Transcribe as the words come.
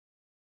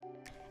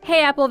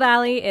Hey Apple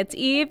Valley, it's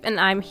Eve, and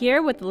I'm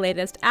here with the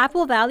latest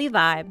Apple Valley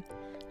vibe.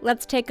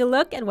 Let's take a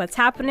look at what's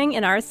happening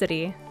in our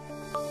city.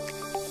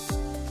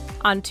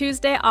 On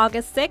Tuesday,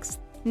 August 6th,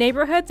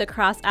 neighborhoods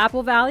across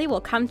Apple Valley will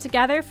come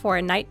together for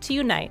a night to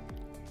unite.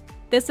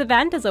 This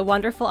event is a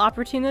wonderful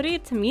opportunity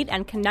to meet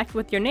and connect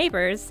with your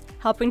neighbors,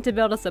 helping to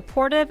build a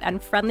supportive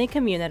and friendly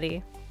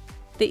community.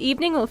 The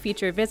evening will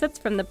feature visits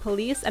from the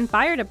police and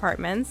fire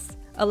departments,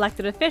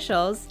 elected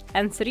officials,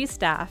 and city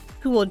staff,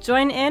 who will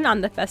join in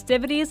on the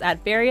festivities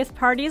at various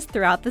parties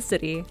throughout the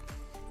city.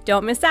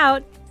 Don't miss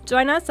out!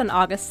 Join us on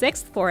August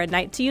 6th for a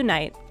night to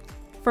unite.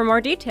 For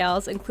more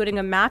details, including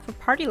a map of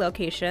party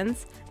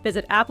locations,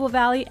 visit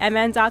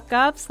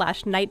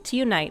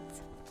applevalley.mn.gov/night-to-unite.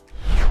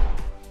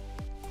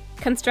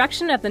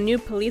 Construction of the new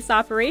Police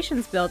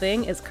Operations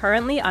Building is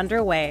currently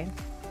underway.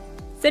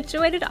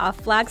 Situated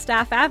off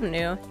Flagstaff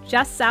Avenue,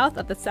 just south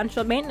of the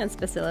Central Maintenance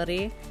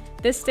Facility,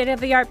 this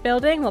state-of-the-art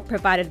building will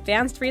provide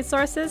advanced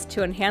resources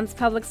to enhance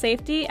public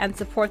safety and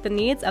support the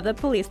needs of the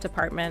police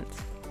department.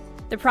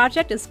 The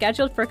project is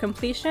scheduled for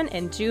completion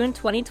in June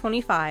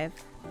 2025.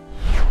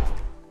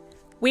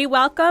 We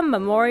welcome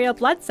Memorial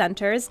Blood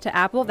Centers to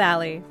Apple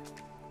Valley.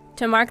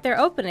 To mark their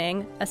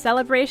opening, a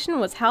celebration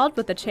was held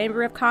with the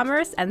Chamber of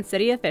Commerce and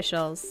city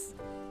officials.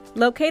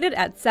 Located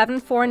at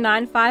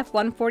 7495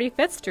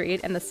 145th Street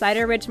in the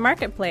Cider Ridge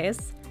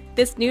Marketplace,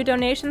 this new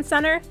donation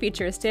center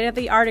features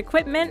state-of-the-art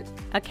equipment,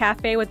 a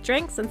cafe with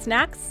drinks and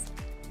snacks,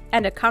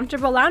 and a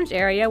comfortable lounge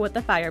area with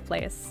a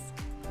fireplace.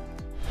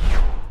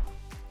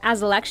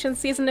 As election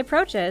season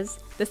approaches,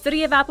 the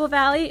City of Apple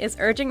Valley is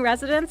urging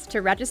residents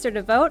to register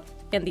to vote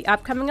in the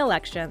upcoming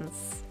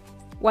elections.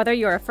 Whether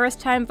you're a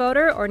first-time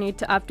voter or need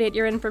to update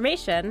your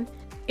information,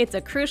 it's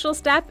a crucial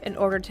step in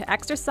order to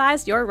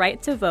exercise your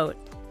right to vote.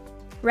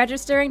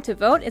 Registering to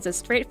vote is a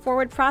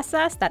straightforward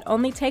process that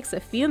only takes a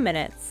few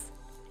minutes.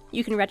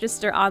 You can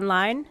register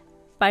online,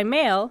 by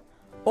mail,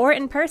 or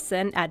in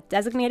person at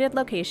designated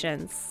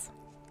locations.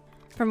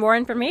 For more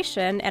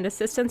information and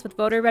assistance with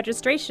voter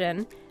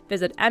registration,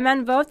 visit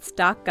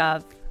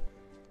mnvotes.gov.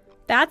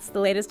 That's the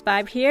latest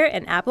vibe here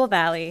in Apple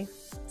Valley.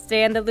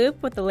 Stay in the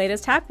loop with the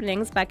latest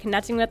happenings by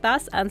connecting with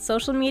us on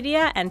social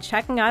media and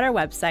checking out our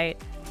website.